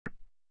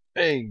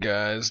Hey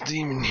guys,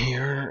 Demon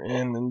here,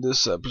 and in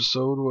this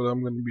episode what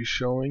I'm going to be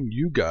showing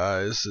you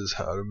guys is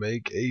how to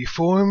make a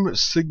form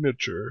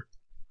signature.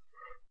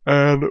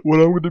 And what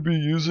I'm going to be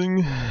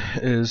using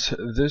is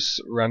this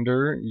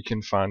render. You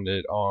can find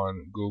it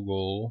on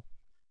Google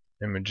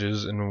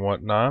Images and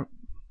whatnot.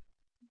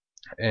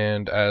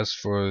 And as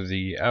for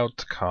the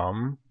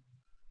outcome,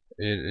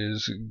 it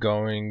is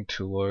going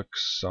to look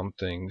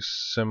something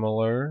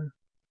similar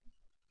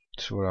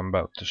to what I'm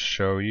about to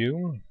show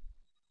you.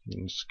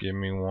 Just give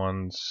me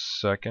 1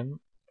 second.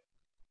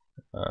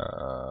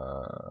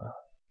 I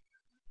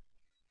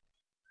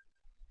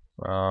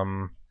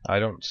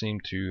don't seem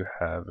to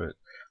have it.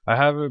 I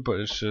have it,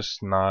 but it's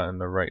just not in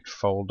the right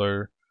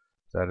folder.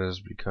 That is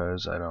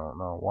because I don't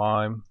know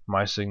why.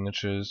 My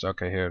signatures,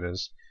 okay, here it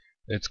is.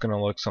 It's gonna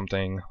look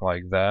something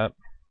like that.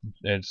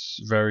 It's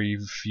very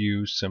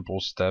few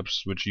simple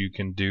steps which you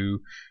can do,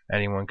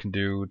 anyone can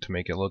do to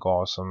make it look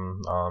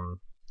awesome.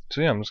 So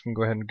yeah, I'm just gonna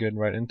go ahead and get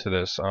right into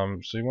this. So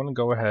you want to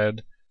go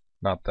ahead,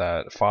 not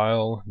that,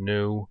 file,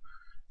 new.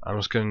 I'm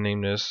just gonna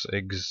name this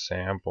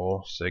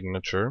example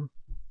signature.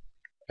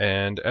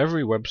 And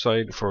every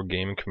website for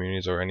gaming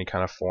communities or any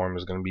kind of forum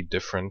is going to be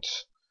different.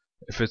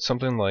 If it's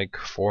something like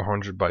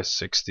 400 by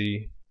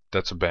 60,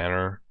 that's a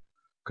banner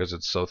because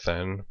it's so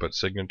thin. But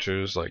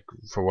signatures, like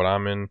for what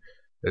I'm in,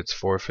 it's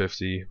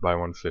 450 by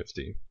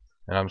 150.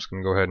 And I'm just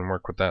going to go ahead and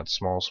work with that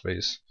small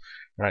space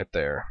right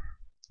there.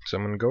 So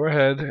I'm going to go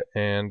ahead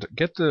and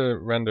get the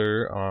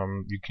render.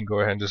 You can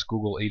go ahead and just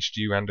Google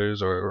HD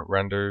renders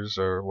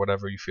or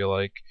whatever you feel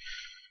like.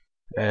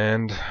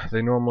 And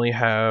they normally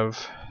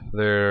have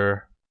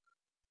their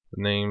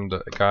name,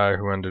 the guy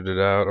who rendered it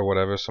out or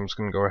whatever, so I'm just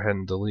going to go ahead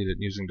and delete it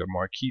using the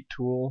marquee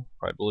tool.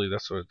 I believe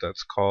that's what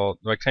that's called.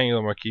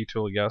 Rectangular marquee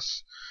tool,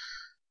 yes.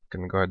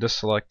 Going to go ahead, just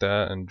select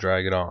that and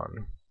drag it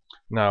on.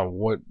 Now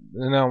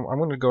I'm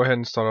going to go ahead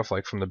and start off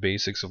like from the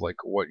basics of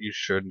like what you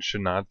should and should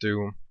not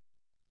do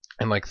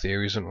and like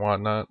theories and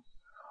whatnot.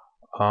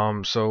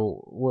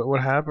 So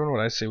what happened,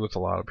 what I see with a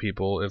lot of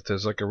people, if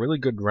there's like a really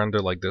good render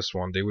like this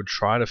one, they would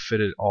try to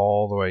fit it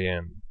all the way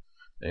in.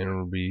 And it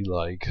would be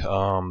like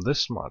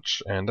this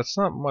much, and that's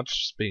not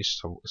much space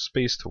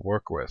to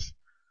work with.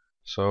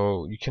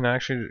 So you can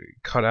actually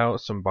cut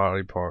out some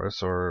body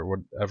parts or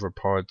whatever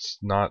parts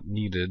not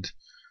needed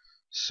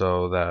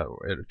so that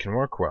it can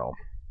work well.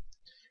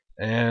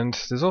 And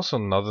there's also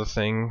another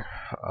thing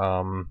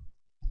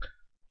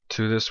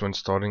to this when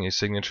starting a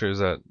signature, is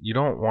that you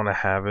don't want to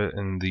have it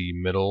in the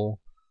middle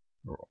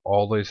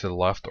all the way to the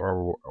left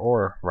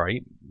or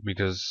right,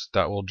 because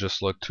that will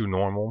just look too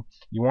normal.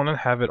 You want to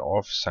have it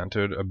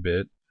off-centered a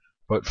bit,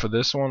 but for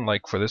this one,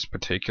 like for this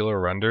particular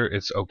render,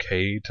 it's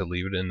okay to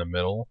leave it in the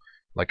middle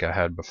like I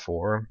had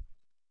before.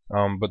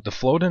 But the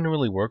flow didn't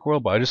really work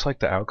well, but I just like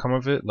the outcome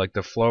of it. Like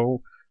the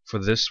flow for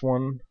this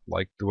one,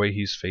 like the way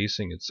he's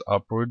facing, it's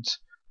upwards,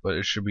 but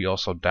it should be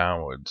also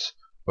downwards.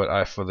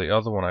 But for the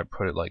other one, I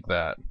put it like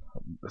that,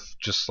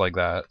 just like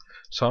that.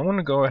 So I'm going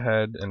to go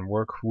ahead and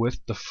work with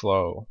the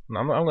flow.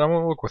 I'm going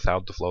to work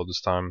without the flow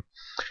this time.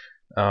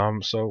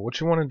 So what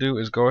you want to do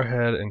is go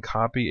ahead and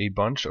copy a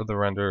bunch of the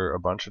render a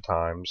bunch of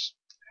times,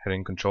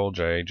 hitting Control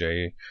J,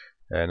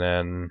 and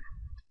then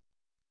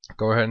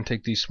go ahead and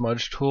take the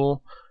smudge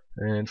tool.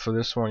 And for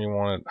this one, you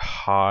want it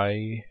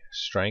high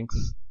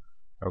strength.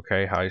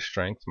 Okay, high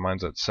strength.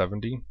 Mine's at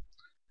 70.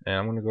 And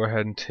I'm going to go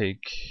ahead and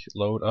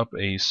load up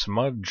a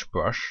smudge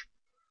brush,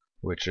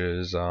 which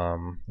is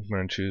I'm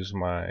going to choose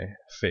my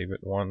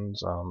favorite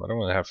ones. I don't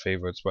really have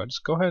favorites, but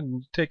just go ahead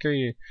and take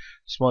a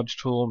smudge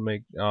tool.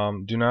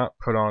 Do not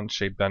put on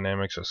shape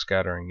dynamics or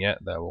scattering yet.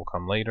 That will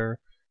come later.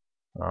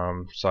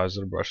 Size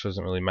of the brush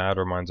doesn't really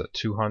matter. Mine's at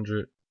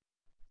 200.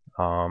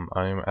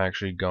 I'm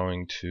actually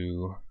going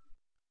to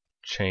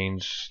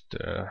change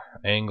the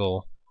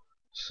angle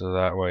so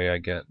that way I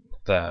get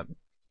that.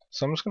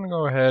 So I'm just going to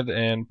go ahead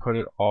and put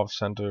it off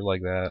center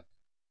like that.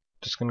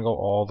 Just going to go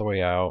all the way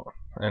out,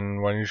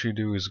 and what I usually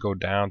do is go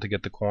down to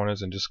get the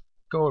corners and just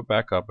go it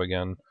back up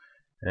again,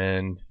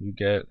 and you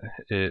get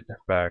it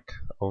back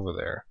over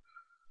there.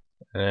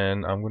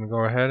 And I'm going to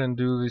go ahead and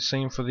do the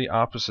same for the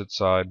opposite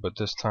side, but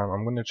this time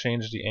I'm going to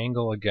change the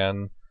angle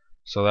again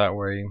so that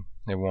way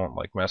it won't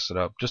like mess it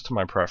up, just to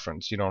my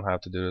preference. You don't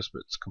have to do this,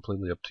 but it's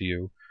completely up to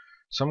you.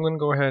 So I'm going to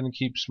go ahead and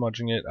keep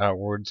smudging it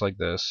outwards like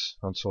this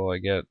until I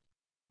get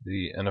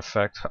an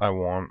effect I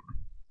want.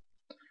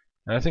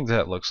 And I think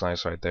that looks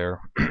nice right there.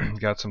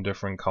 Got some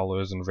different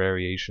colors and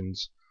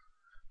variations.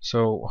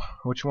 So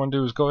what you want to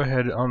do is go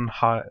ahead and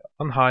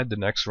unhide the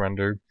next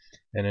render,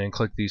 and then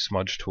click the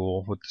smudge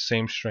tool with the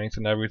same strength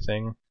and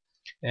everything,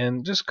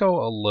 and just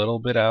go a little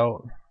bit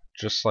out,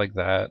 just like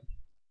that.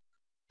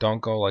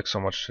 Don't go like so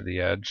much to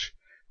the edge.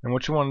 And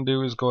what you want to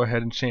do is go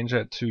ahead and change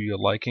that to your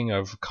liking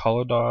of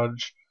color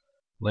dodge,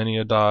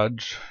 linear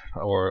dodge,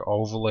 or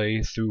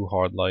overlay through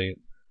hard light.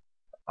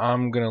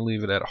 I'm gonna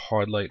leave it at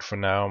hard light for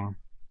now.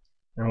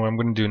 And what I'm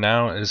going to do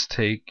now is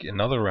take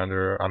another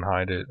render,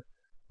 unhide it,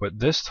 but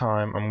this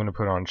time I'm going to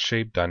put on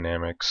shape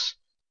dynamics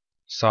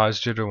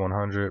size jitter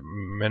 100,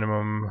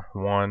 minimum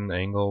 1,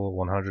 angle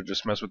 100.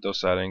 Just mess with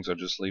those settings, or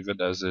just leave it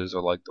as is,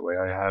 or like the way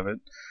I have it.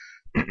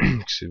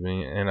 Excuse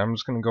me. And I'm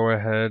just gonna go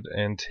ahead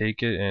and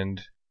take it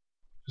and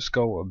just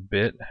go a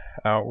bit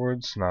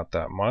outwards, not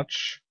that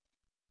much.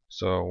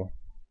 So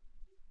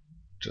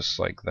just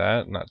like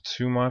that, not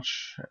too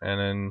much. And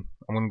then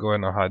I'm gonna go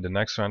ahead and hide the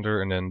next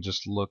render, and then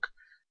just look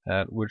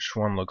at which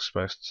one looks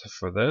best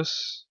for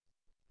this.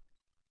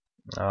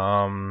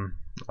 I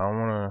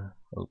wanna,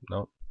 oh,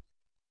 nope.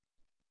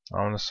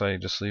 I wanna say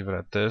just leave it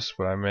at this,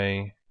 but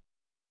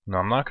no,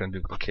 I'm not gonna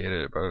duplicate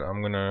it, but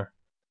I'm gonna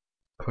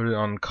put it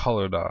on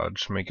color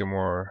dodge, make it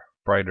more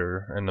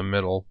brighter in the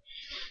middle.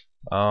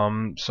 So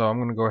I'm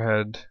gonna go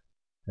ahead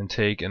and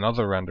take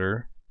another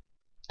render,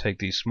 take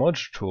the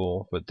smudge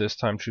tool, but this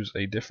time choose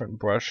a different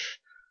brush.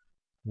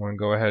 I'm gonna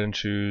go ahead and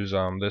choose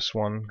this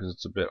one because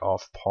it's a bit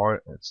off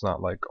part. It's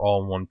not like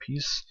all in one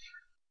piece.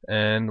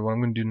 And what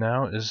I'm gonna do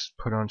now is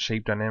put on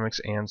shape dynamics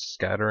and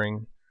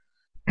scattering.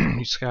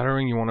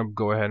 Scattering, you want to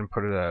go ahead and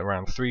put it at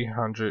around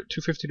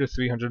 250 to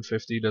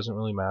 350, doesn't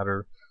really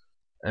matter.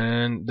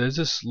 And there's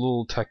this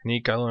little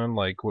technique I learned,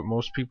 like what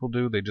most people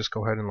do, they just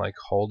go ahead and like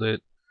hold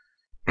it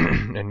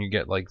and you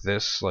get like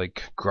this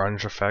like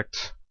grunge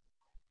effect.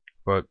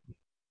 But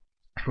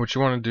what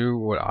you want to do,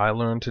 what I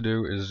learned to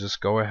do, is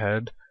just go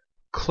ahead,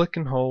 click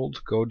and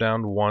hold, go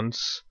down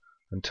once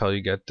until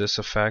you get this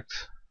effect.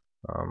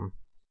 I'm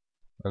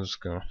just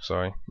gonna,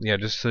 sorry, yeah,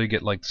 just so you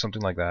get like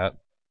something like that.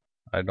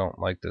 I don't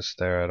like this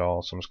there at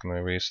all, so I'm just gonna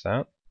erase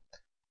that.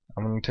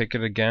 I'm gonna take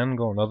it again,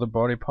 go another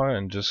body part,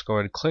 and just go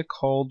ahead and click,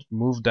 hold,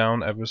 move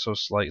down ever so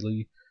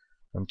slightly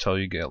until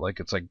you get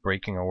like it's like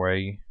breaking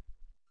away,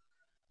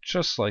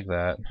 just like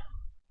that.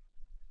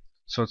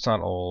 So it's not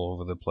all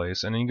over the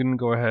place. And you can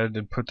go ahead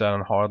and put that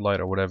on hard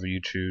light or whatever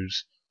you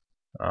choose.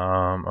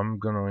 I'm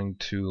going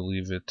to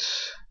leave it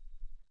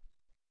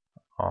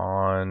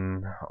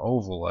on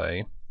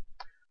overlay.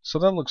 So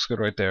that looks good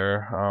right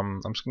there.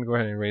 I'm just gonna go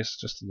ahead and erase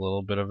just a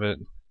little bit of it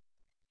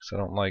because I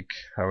don't like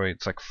how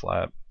it's like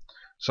flat.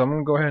 So I'm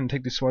gonna go ahead and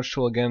take the smudge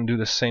tool again and do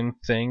the same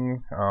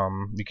thing.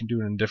 You can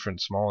do it in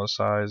different smaller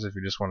size if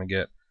you just want to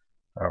get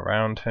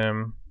around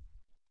him.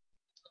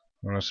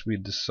 I'm gonna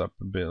speed this up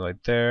a bit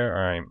right there.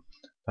 Alright,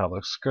 that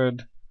looks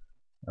good.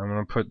 I'm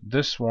gonna put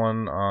this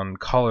one on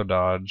color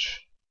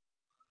dodge,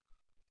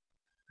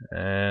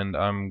 and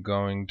I'm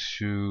going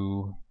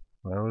to,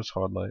 where was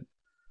hard light?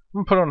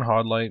 I'm gonna put on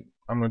hard light.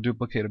 I'm gonna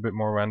duplicate a bit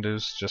more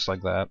renders just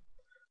like that,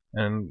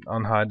 and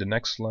unhide the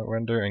next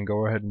render and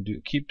go ahead and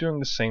keep doing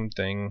the same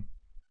thing.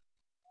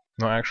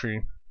 No,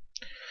 actually,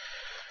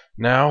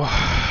 now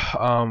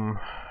I'm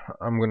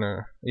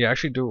gonna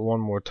actually do it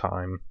one more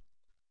time.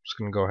 I'm just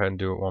gonna go ahead and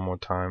do it one more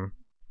time.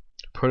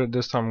 Put it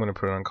this time. I'm gonna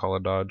put it on color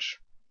dodge,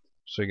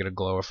 so you get a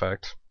glow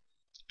effect,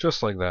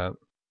 just like that.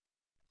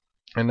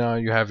 And now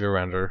you have your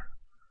render.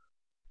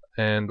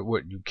 And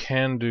what you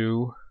can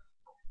do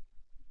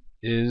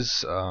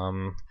is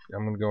I'm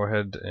gonna go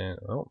ahead and,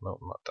 oh no,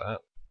 not that.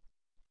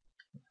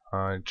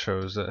 I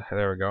chose it.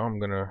 There we go. I'm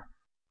gonna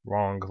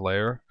wrong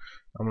layer.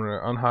 I'm gonna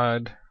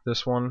unhide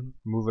this one,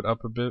 move it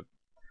up a bit.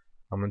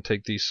 I'm gonna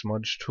take the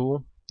smudge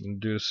tool and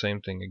do the same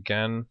thing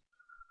again,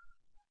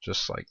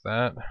 just like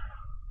that.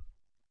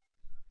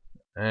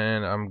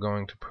 And I'm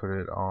going to put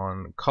it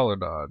on color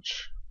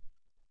dodge.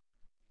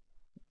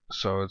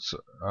 So it's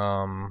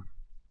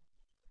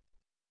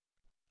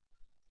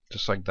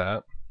just like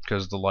that,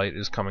 because the light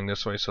is coming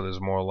this way, so there's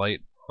more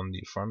light on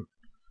the front.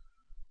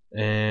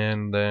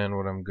 And then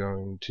what I'm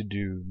going to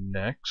do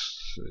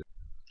next,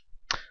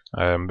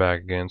 I'm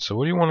back again. So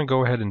what you want to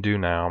go ahead and do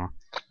now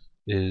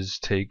is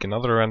take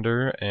another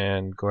render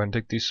and go ahead and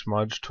take the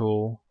smudge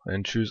tool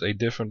and choose a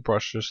different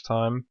brush this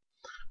time.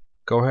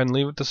 Go ahead and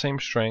leave it the same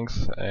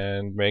strength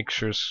and make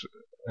sure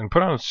and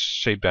put on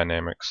shape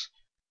dynamics.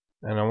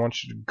 And I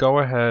want you to go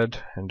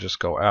ahead and just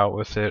go out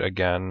with it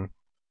again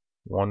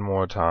one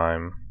more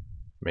time,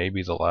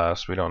 maybe the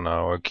last, we don't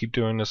know, or keep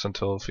doing this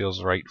until it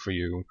feels right for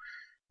you.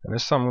 And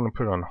this time I'm going to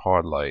put it on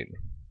hard light,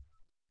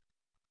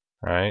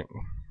 right,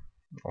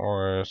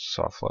 or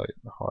soft light,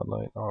 hard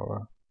light,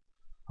 or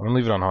I'm going to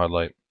leave it on hard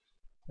light.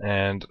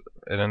 And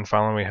then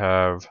finally we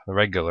have the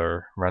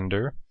regular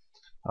render.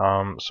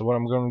 So what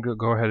I'm going to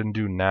go ahead and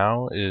do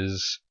now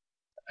is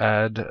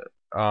add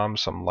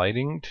some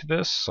lighting to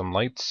this, some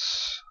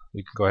lights.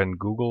 You can go ahead and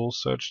Google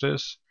search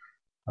this.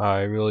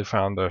 I really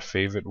found a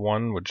favorite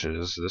one, which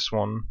is this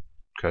one,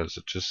 because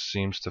it just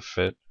seems to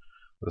fit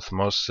with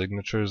most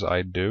signatures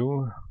I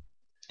do.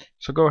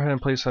 So go ahead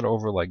and place that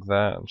over like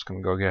that. I'm just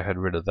going to go ahead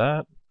and rid of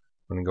that.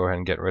 I'm going to go ahead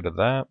and get rid of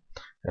that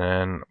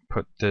and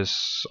put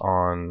this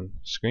on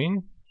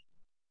screen.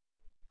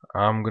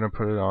 I'm going to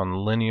put it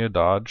on linear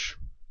dodge.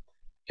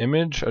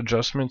 Image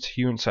adjustments,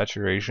 hue and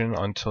saturation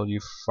until you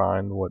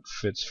find what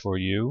fits for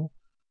you.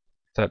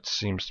 That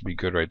seems to be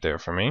good right there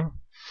for me.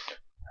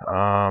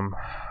 I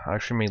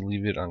actually may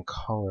leave it on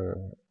color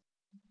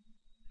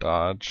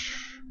dodge.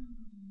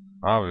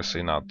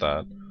 Obviously not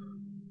that.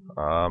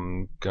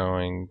 I'm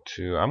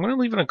gonna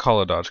leave it on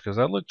color dodge because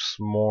that looks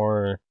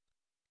more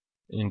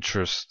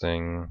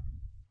interesting.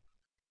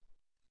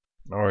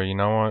 Or you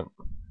know what?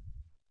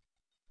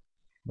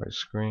 My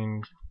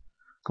screen. I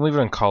can leave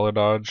it in color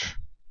dodge.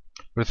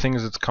 But the thing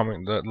is,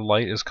 the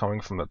light is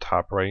coming from the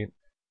top right.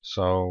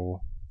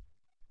 So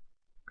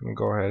I'm gonna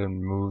go ahead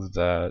and move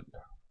that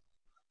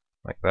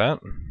like that.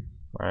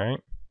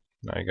 Alright.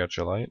 Now you got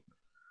your light.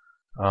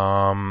 What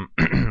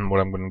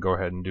I'm gonna go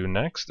ahead and do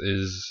next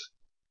is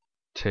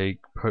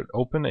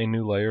open a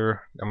new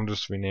layer. I'm gonna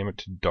just rename it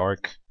to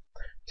dark.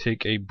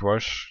 Take a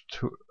brush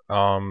to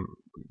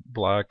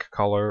black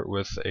color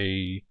with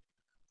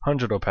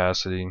 100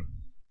 opacity,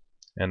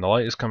 and the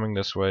light is coming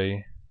this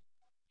way,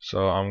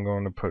 so I'm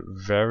going to put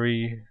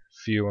very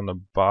few on the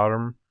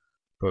bottom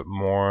but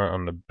more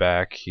on the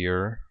back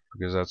here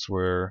because that's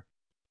where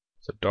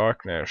the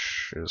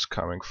darkness is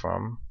coming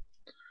from.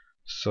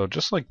 So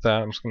just like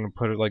that, I'm just going to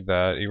put it like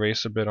that,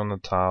 erase a bit on the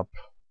top,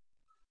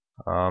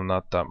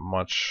 not that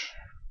much.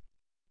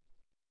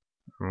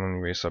 I'm going to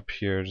erase up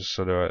here just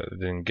so that I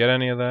didn't get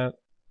any of that.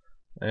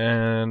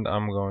 And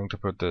I'm going to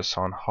put this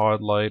on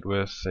hard light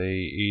with a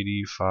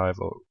 85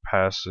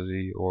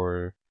 opacity,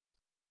 or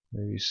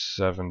maybe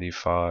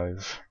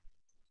 75.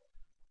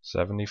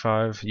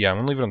 75? Yeah, I'm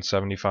gonna leave it on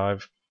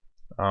 75.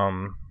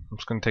 I'm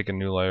just gonna take a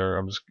new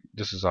layer.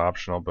 This is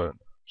optional, but I'm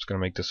just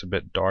gonna make this a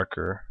bit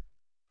darker.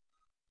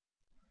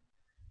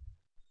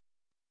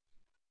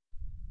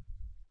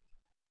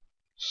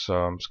 So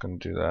I'm just gonna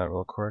do that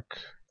real quick.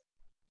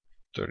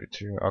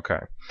 32. Okay.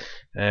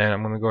 And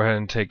I'm going to go ahead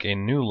and take a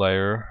new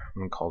layer.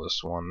 I'm going to call this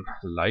one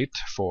light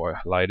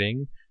for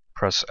lighting.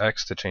 Press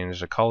X to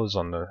change the colors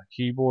on the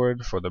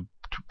keyboard for the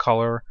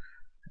color.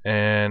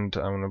 And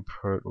I'm going to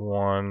put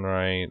one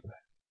right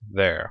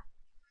there.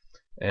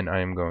 And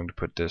I'm going to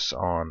put this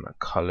on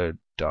color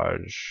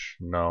dodge.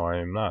 No, I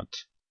am not.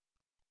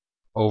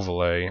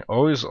 Overlay.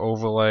 Always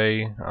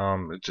overlay.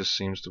 It just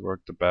seems to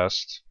work the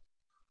best.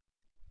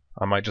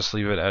 I might just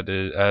leave it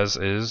as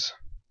is.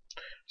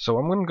 So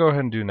what I'm going to go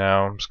ahead and do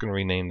now, I'm just going to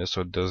rename this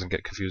so it doesn't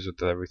get confused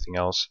with everything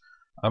else.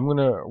 We're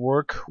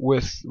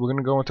going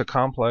to go into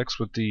complex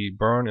with the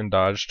burn and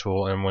dodge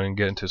tool, and we're going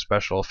to get into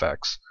special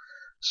effects.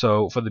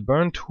 So for the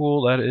burn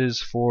tool, that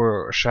is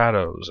for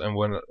shadows,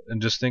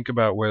 and just think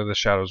about where the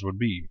shadows would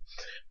be.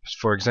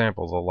 For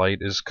example, the light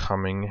is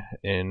coming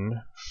in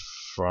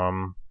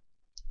from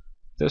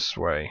this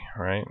way,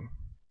 right?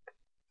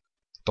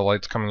 The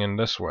light's coming in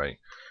this way.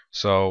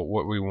 So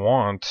what we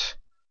want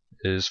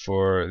is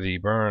for the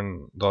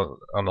burn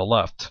on the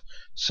left.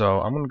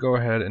 So I'm going to go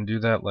ahead and do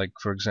that, like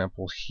for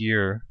example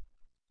here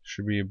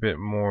should be a bit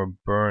more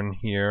burn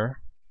here,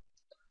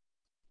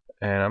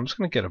 and I'm just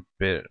going to get a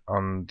bit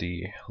on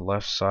the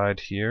left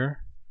side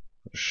here,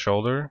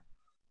 shoulder,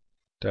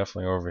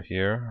 definitely over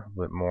here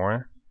a bit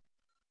more,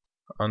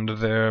 under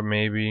there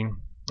maybe.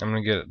 I'm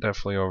going to get it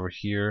definitely over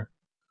here,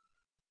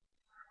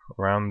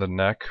 around the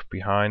neck,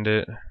 behind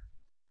it,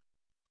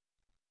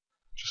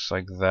 just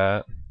like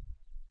that.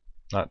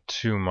 Not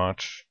too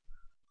much,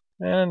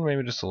 and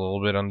maybe just a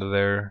little bit under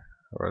there,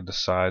 or the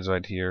sides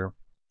right here,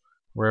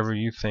 wherever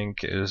you think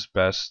is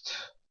best.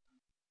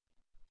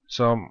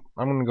 So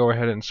I'm going to go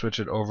ahead and switch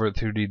it over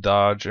to the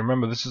dodge. And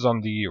remember, this is on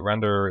the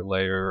render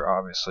layer,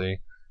 obviously.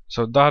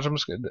 So dodge, I'm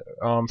just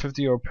going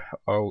 50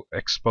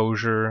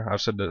 exposure.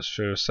 Should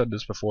have said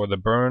this before. The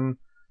burn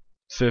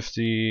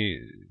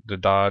 50, the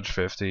dodge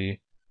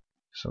 50.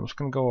 So I'm just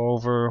going to go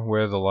over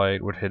where the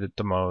light would hit it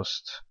the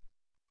most.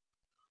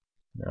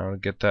 Now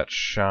get that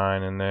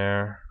shine in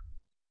there.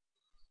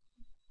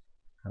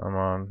 Come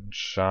on,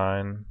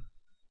 shine.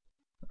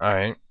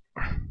 Alright.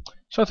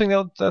 So I think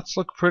that's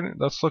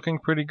looking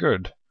pretty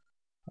good.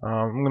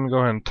 I'm gonna go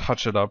ahead and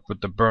touch it up with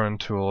the burn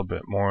tool a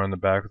bit more on the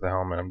back of the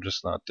helmet. I'm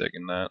just not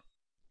digging that.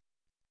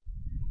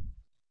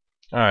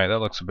 Alright, that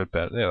looks a bit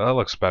better. Yeah, that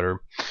looks better.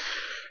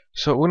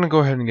 So we're gonna go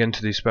ahead and get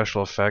into these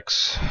special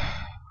effects.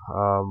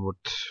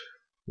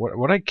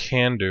 What I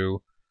can do, I'm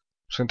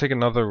just gonna take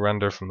another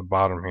render from the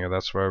bottom here.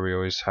 That's where we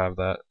always have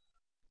that.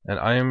 And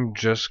I am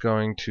just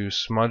going to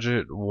smudge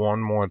it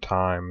one more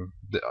time.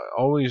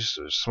 Always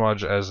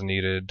smudge as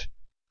needed,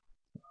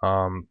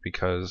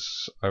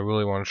 because I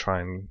really want to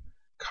try and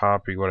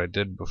copy what I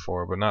did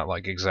before, but not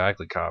like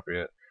exactly copy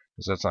it,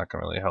 because that's not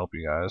going to really help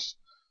you guys.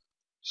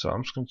 So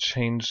I'm just going to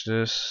change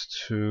this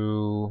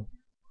to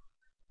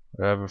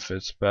whatever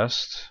fits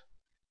best.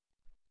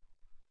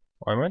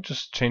 Or I might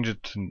just change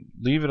it to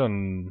leave it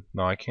on.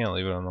 No, I can't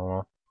leave it on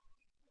normal.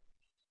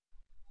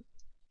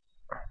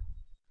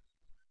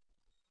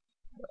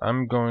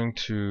 I'm going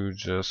to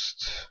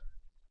just,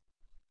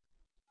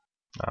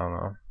 I don't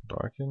know,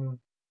 darken.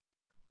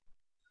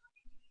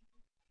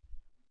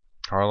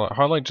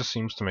 Hardlight just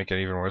seems to make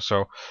it even worse,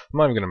 so I'm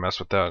not even going to mess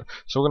with that.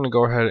 So we're going to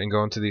go ahead and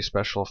go into these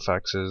special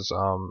effects.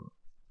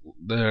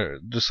 They're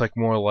just like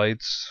more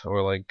lights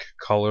or like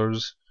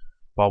colors,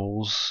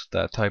 bubbles,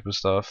 that type of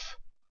stuff.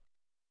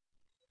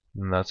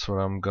 And that's what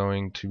I'm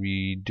going to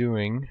be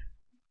doing.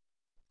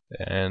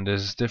 And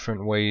there's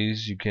different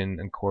ways you can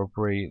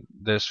incorporate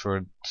this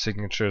for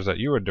signatures that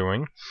you are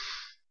doing.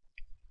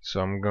 So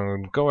I'm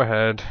going to go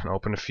ahead and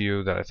open a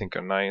few that I think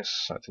are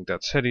nice. I think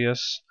that's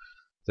Hideous.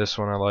 This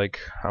one I like.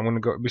 I'm gonna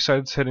go,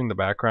 besides hitting the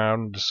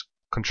background, just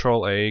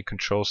Control A,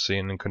 Control C,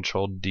 and then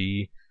Control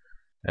D.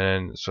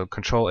 And so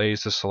Control A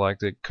is to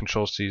select it,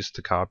 Control C is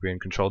to copy, and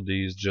Control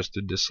D is just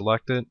to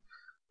deselect it.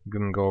 I'm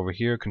gonna go over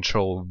here,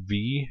 Control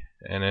V,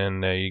 and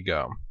then there you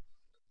go.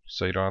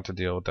 So you don't have to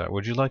deal with that.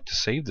 Would you like to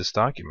save this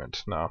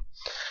document? No.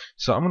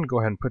 So I'm gonna go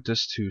ahead and put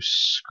this to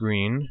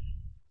screen.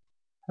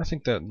 I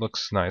think that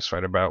looks nice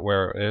right about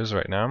where it is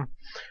right now.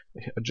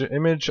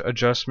 Image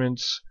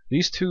adjustments.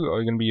 These two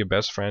are going to be your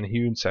best friend: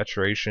 hue and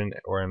saturation,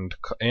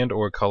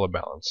 or color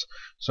balance.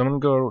 So I'm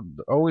going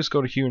to always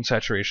go to hue and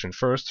saturation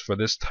first for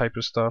this type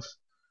of stuff,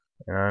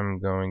 and I'm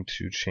going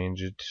to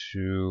change it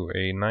to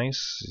a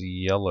nice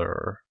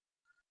yellow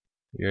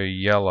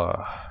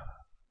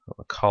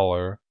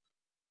color.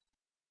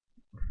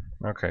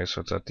 Okay,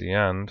 so it's at the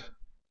end,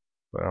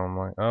 but I'm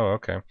like, oh,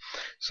 okay.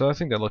 So I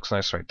think that looks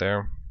nice right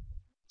there.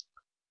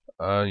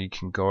 You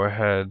can go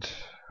ahead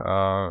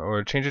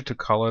or change it to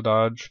color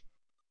dodge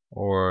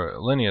or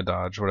linear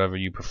dodge, whatever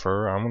you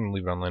prefer. I'm going to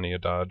leave it on linear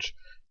dodge.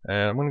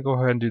 And I'm going to go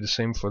ahead and do the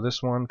same for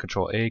this one.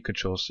 Control A,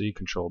 Control C,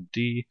 Control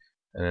D,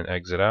 and then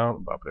exit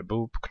out.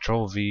 Boop,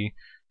 Control V,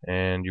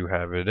 and you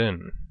have it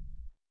in.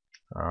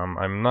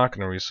 I'm not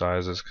going to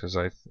resize this because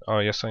oh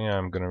yes I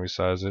am going to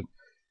resize it.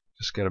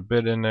 Just get a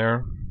bit in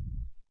there.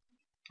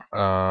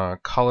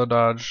 Color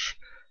dodge.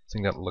 I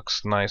think that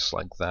looks nice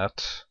like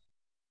that.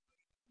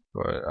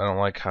 But I don't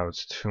like how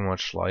it's too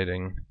much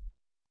lighting.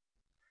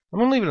 I'm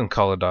going to leave it in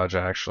color dodge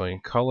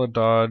actually. Color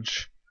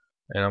dodge,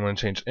 and I'm going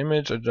to change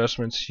image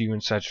adjustments, hue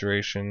and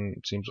saturation.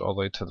 It seems all the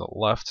way to the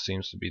left,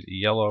 seems to be the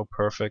yellow,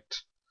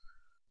 perfect.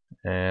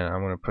 And I'm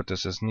going to put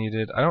this as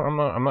needed. I'm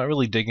not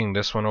really digging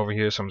this one over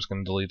here, so I'm just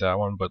going to delete that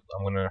one, but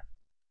I'm going to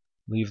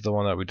leave the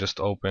one that we just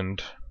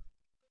opened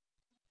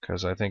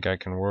because I think I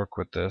can work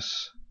with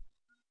this.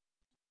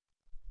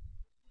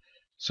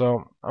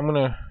 So I'm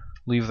going to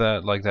leave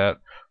that like that.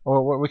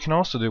 Or what we can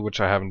also do, which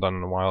I haven't done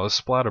in a while, is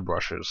splatter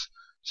brushes.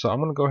 So I'm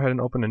going to go ahead and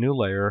open a new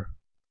layer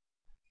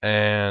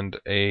and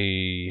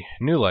a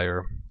new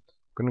layer. I'm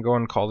going to go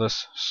and call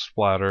this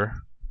splatter.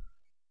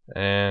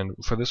 And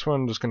for this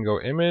one, I'm just going to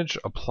go image,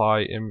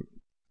 apply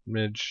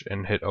image,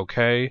 and hit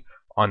OK.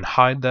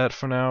 Unhide that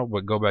for now,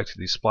 but go back to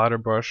the splatter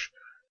brush.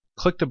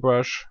 Click the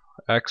brush,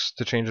 X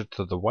to change it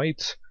to the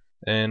white,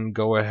 and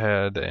go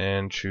ahead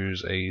and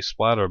choose a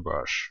splatter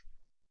brush.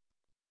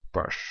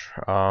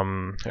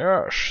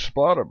 Yes,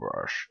 splatter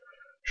brush.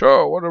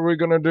 So what are we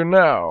gonna do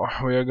now?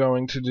 We are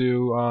going to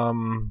do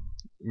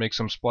make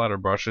some splatter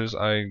brushes.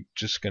 I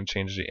just gonna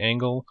change the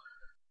angle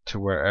to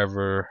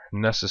wherever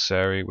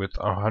necessary with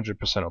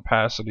 100%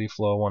 opacity,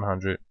 flow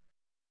 100.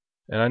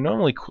 And I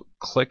normally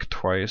click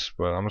twice,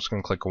 but I'm just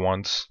gonna click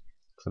once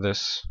for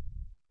this.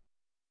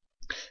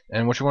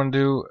 And what you want to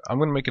do, I'm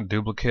gonna make a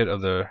duplicate of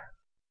the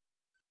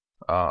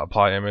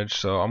apply image.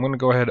 So I'm going to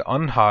go ahead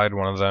and unhide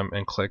one of them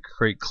and click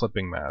create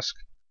clipping mask.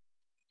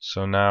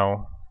 So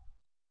now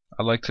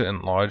I like to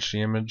enlarge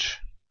the image.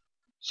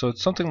 So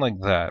it's something like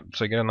that.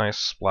 So I get a nice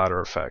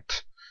splatter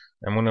effect.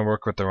 I'm going to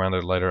work with the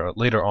render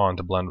later on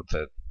to blend with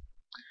it.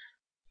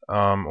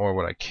 Or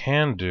what I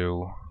can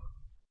do,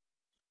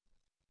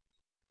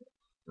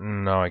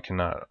 no I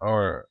cannot,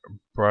 or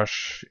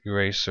brush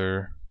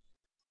eraser.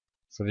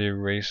 For the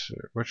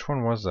eraser, which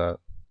one was that?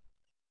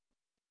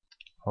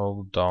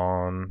 Hold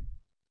on.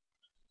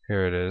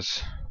 Here it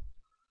is.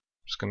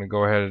 I'm just going to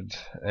go ahead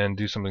and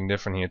do something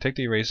different here. Take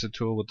the eraser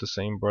tool with the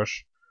same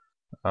brush.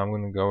 I'm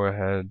going to go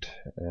ahead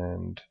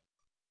and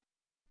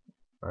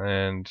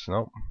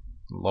nope,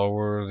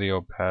 lower the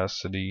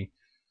opacity.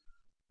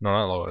 No,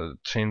 not lower.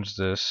 Change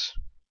this,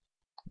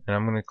 and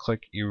I'm going to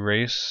click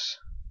erase.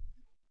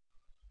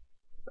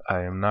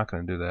 I am not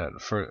going to do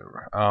that. For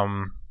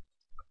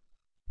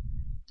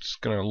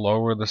just going to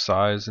lower the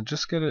size and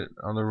just get it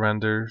on the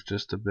render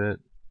just a bit.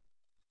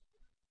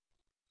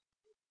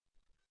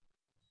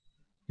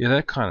 Yeah,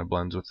 that kind of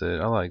blends with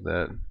it. I like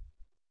that. I'm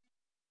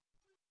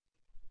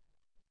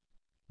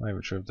not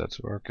even sure if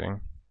that's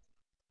working.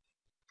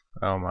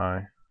 Oh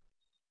my.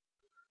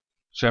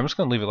 So I'm just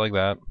going to leave it like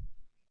that.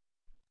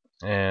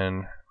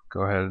 And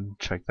go ahead and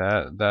check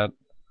that. That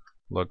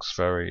looks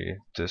very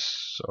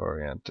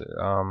disoriented.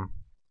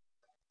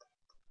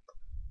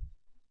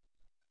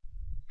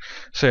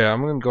 So yeah,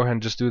 I'm going to go ahead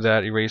and just do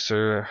that.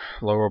 Eraser,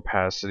 lower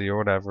opacity, or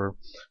whatever.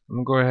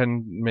 I'm going to go ahead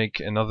and make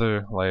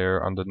another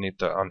layer underneath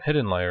the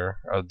hidden layer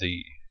of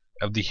the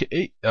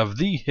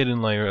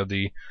hidden layer of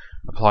the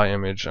apply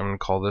image. I'm going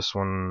to call this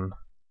one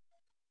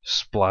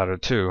splatter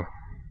 2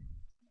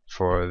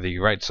 for the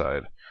right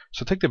side.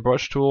 So take the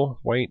brush tool,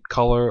 white,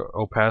 color,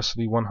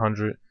 opacity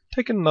 100.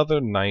 Take another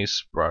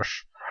nice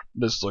brush.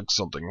 This looks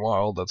something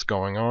wild that's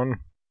going on.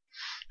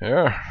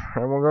 Yeah,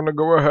 and we're going to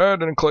go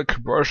ahead and click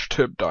brush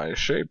tip die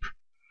shape.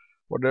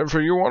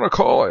 Whatever you want to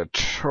call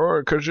it,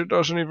 or because it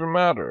doesn't even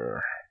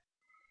matter.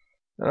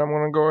 And I'm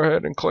going to go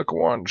ahead and click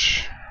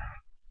once.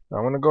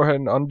 I'm going to go ahead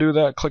and undo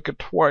that, click it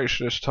twice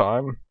this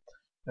time.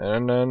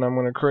 And then I'm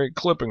going to create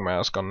clipping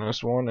mask on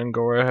this one and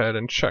go ahead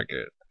and check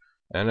it.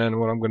 And then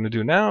what I'm going to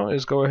do now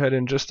is go ahead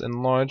and just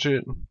enlarge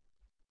it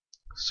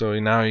So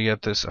now you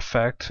get this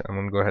effect. I'm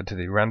going to go ahead to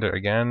the render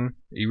again,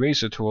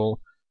 eraser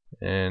tool,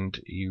 and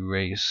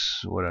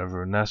erase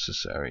whatever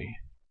necessary,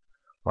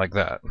 like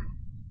that.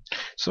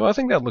 So I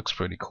think that looks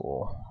pretty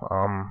cool.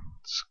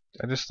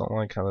 I just don't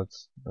like how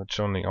that's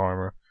showing the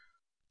armor.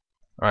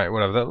 Alright,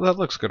 whatever, that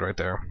looks good right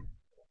there.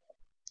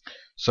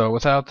 So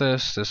without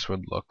this, this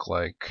would look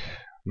like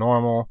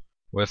normal.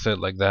 With it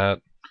like that,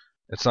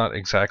 it's not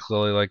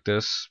exactly like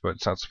this, but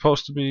it's not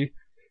supposed to be.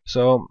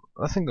 So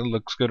I think that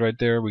looks good right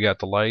there. We got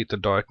the light, the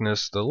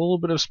darkness, the little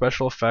bit of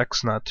special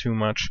effects, not too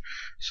much.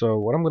 So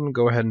what I'm going to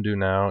go ahead and do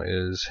now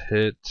is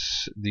hit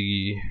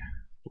the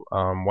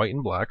white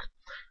and black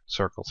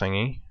circle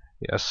thingy,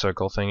 yes,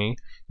 circle thingy,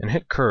 and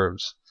hit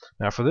curves.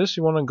 Now for this,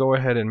 you want to go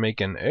ahead and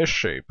make an S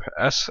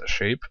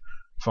shape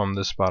from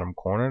this bottom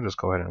corner. Just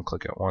go ahead and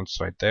click it once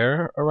right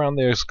there. Around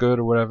there is good,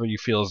 or whatever you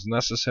feel is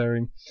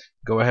necessary.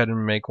 Go ahead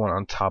and make one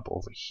on top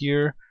over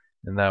here,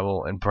 and that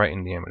will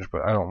brighten the image.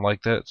 But I don't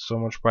like that so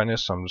much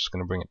brightness, so I'm just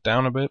going to bring it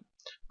down a bit,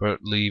 but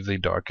leave the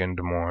darkened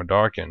more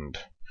darkened.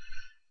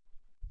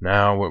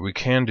 Now what we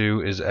can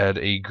do is add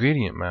a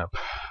gradient map.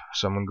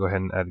 So I'm going to go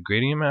ahead and add a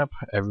gradient map.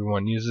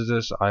 Everyone uses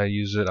this. I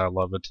use it. I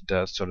love it to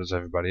death. So does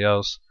everybody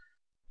else.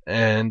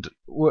 And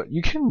what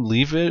you can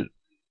leave it,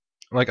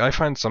 like I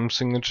find some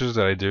signatures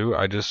that I do,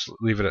 I just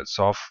leave it at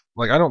soft.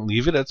 Like I don't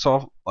leave it at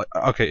soft. Like,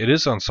 okay, it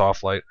is on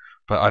soft light,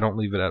 but I don't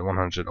leave it at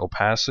 100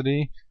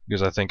 opacity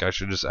because I think I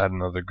should just add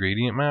another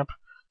gradient map.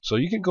 So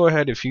you can go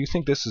ahead, if you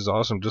think this is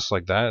awesome just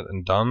like that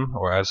and done,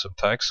 or add some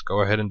text,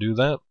 go ahead and do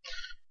that.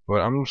 But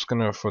I'm just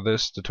gonna, for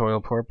this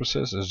tutorial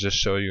purposes, is just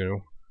show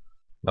you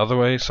another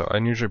way. So I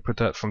usually put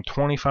that from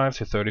 25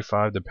 to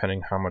 35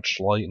 depending how much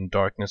light and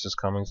darkness is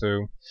coming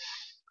through.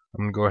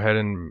 I'm gonna go ahead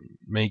and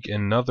make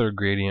another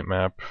gradient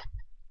map.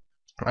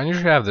 I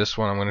usually have this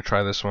one. I'm gonna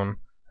try this one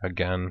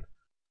again.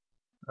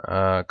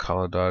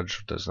 Color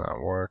dodge does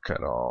not work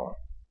at all.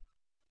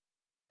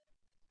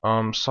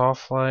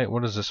 Soft light,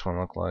 what does this one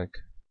look like?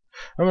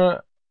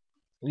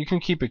 You can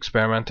keep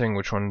experimenting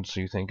which ones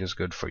you think is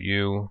good for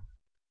you.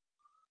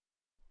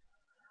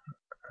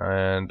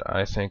 And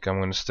I think I'm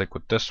going to stick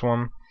with this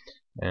one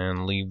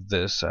and leave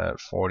this at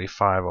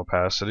 45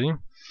 opacity.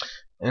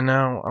 And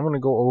now I'm going to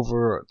go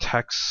over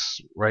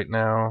text right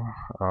now.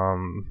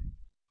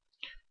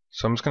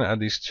 So I'm just going to add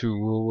these two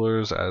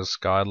rulers as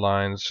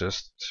guidelines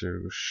just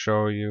to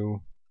show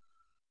you.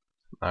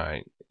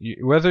 Alright,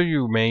 whether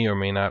you may or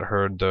may not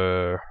heard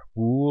the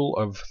rule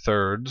of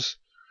thirds,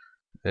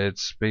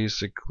 it's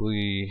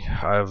basically,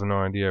 I have no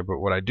idea, but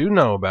what I do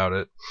know about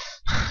it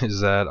is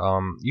that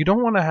you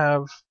don't want to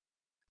have,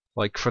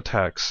 like for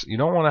text, you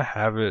don't want to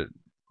have it.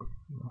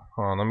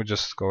 Hold on, let me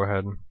just go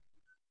ahead.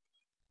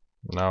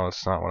 No,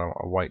 it's not what I want.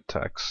 A white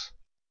text.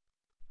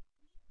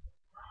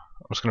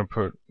 I'm just gonna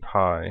put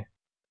high.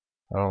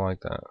 I don't like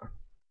that.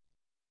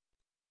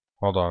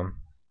 Hold on.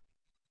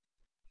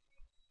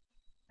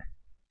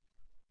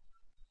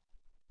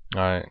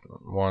 Alright,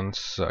 1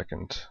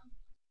 second.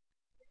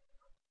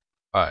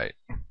 Alright.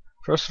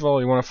 First of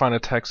all, you want to find a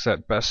text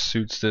that best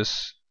suits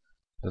this.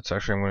 That's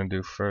actually what I'm going to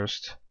do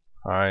first.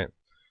 Alright.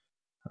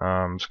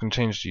 Just going to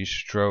change the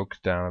stroke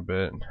down a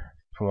bit.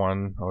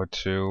 1 or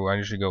 2. I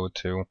usually go with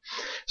 2.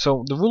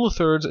 So the rule of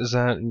thirds is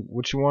that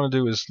what you want to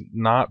do is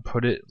not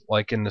put it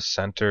like in the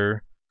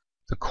center,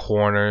 the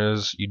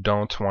corners. You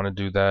don't want to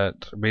do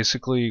that.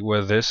 Basically,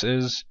 where this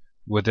is,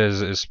 where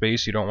there's a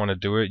space, you don't want to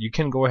do it. You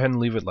can go ahead and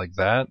leave it like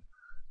that,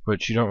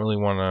 but you don't really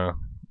want to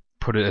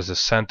put it as a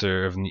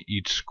center of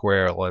each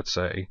square, let's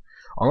say.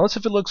 Unless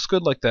if it looks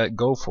good like that,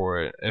 go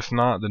for it. If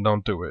not, then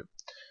don't do it.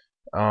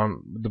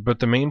 But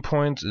the main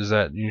point is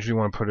that you usually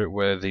want to put it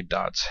where the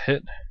dots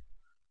hit.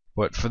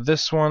 But for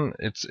this one,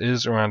 it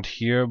is around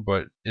here,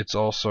 but it's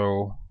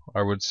also,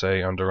 I would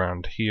say,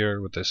 around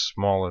here with this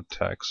smaller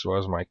text, so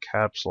as my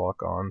caps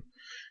lock on.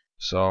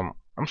 So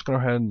I'm just going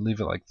to go ahead and leave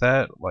it like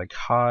that, like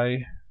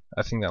high.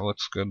 I think that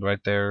looks good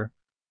right there.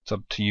 It's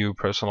up to you,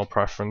 personal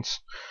preference.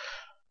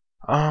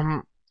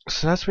 So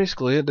that's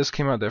basically it. This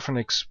came out different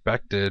than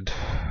expected,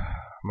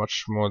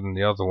 much more than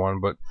the other one,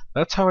 but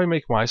that's how I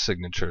make my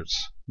signatures.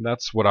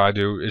 That's what I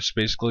do. It's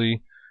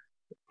basically,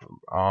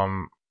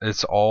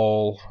 it's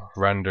all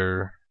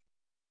render.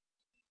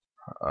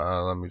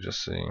 Let me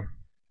just see.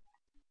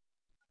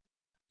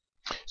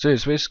 So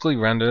it's basically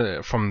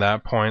render from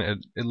that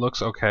point. It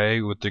looks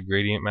okay with the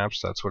gradient maps.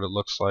 That's what it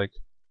looks like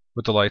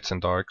with the lights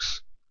and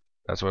darks.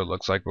 That's what it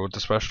looks like. But with the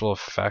special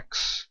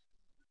effects,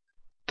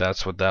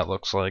 that's what that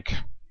looks like.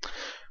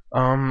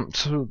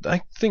 So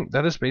I think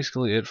that is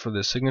basically it for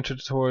the signature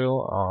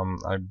tutorial.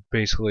 I've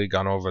basically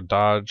gone over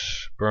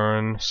dodge,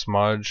 burn,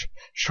 smudge,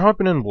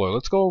 sharpen, and blur.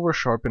 Let's go over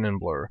sharpen and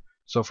blur.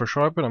 So for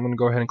sharpen, I'm going to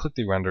go ahead and click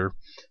the render,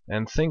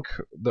 and think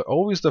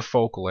always the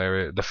focal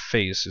area, the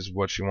face, is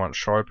what you want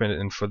sharpened.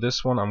 And for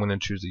this one, I'm going to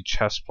choose the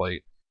chest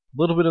plate,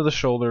 a little bit of the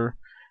shoulder,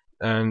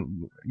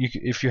 and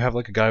if you have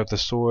like a guy with a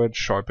sword,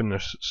 sharpen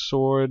the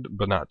sword,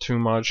 but not too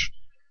much.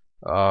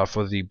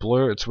 For the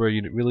blur, it's where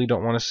you really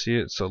don't want to see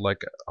it. So like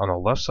on the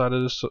left side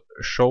of the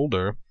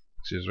shoulder,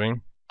 excuse me,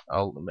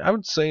 I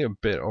would say a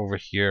bit over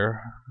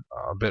here,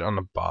 a bit on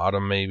the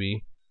bottom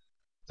maybe.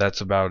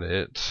 That's about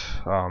it.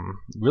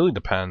 Really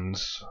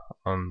depends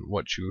on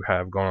what you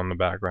have going on in the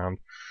background,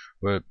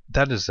 but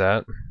that is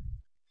that.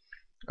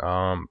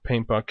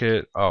 Paint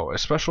bucket. Oh, a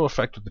special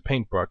effect with the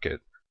paint bucket.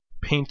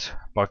 Paint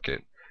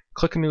bucket.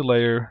 Click a new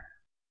layer,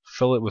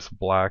 fill it with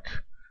black.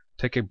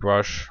 Take a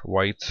brush,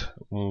 white,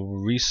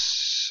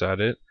 reset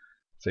it.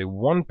 Say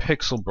 1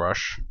 pixel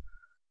brush,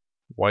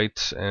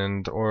 white,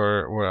 and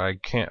or what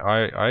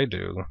I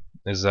do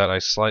is that I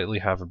slightly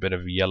have a bit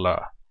of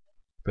yellow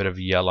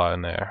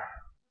in there.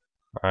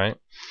 Alright,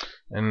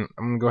 and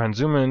I'm gonna go ahead and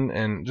zoom in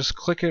and just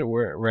click it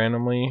where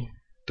randomly.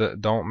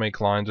 Don't make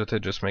lines with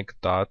it, just make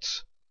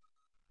dots.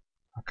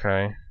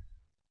 Okay,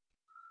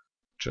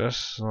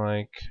 just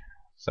like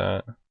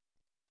that.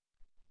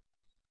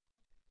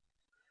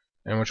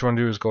 And what you want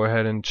to do is go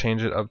ahead and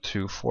change it up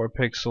to 4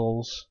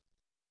 pixels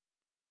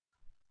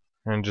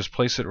and just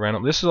place it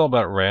random. This is all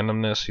about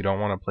randomness. You don't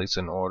want to place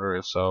it in order.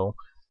 If so,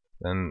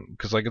 then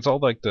because like it's all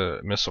like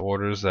the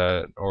misorders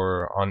that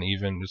or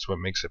uneven is what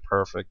makes it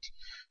perfect.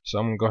 So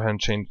I'm gonna go ahead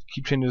and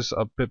keep changing this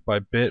up bit by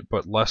bit,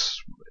 but less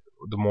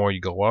the more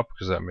you go up,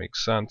 because that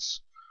makes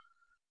sense.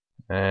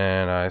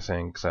 And I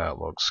think that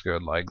looks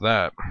good like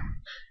that.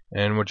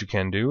 And what you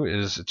can do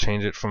is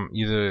change it from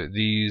either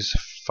these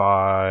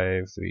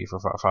 5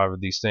 of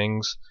these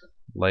things,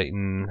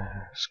 lighten,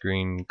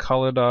 screen,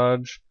 color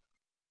dodge,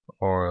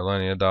 or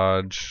linear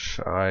dodge.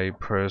 I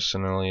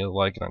personally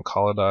like it on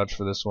color dodge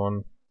for this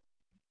one.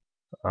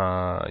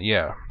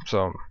 Yeah,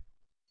 so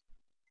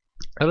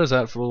that is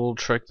that for a little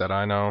trick that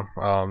I know.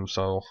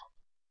 So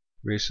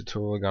reset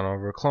tool, gone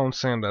over clone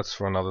sand. That's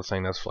for another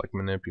thing. That's for like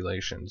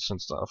manipulations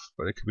and stuff,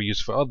 but it could be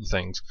used for other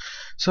things.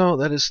 So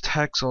that is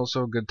text,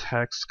 also good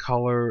text,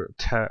 color,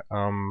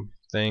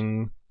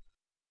 thing.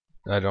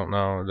 I don't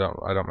know.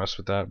 I don't mess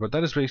with that. But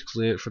that is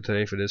basically it for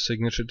today for this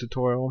signature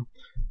tutorial.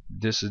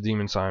 This is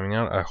Demon signing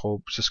out. I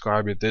hope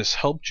subscribe if this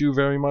helped you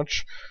very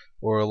much,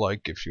 or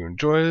like if you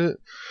enjoyed it,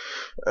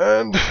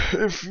 and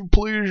if you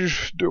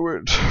please do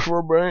it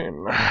for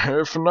Bane.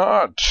 If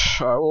not,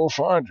 I will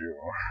find you.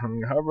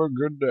 Have a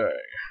good day.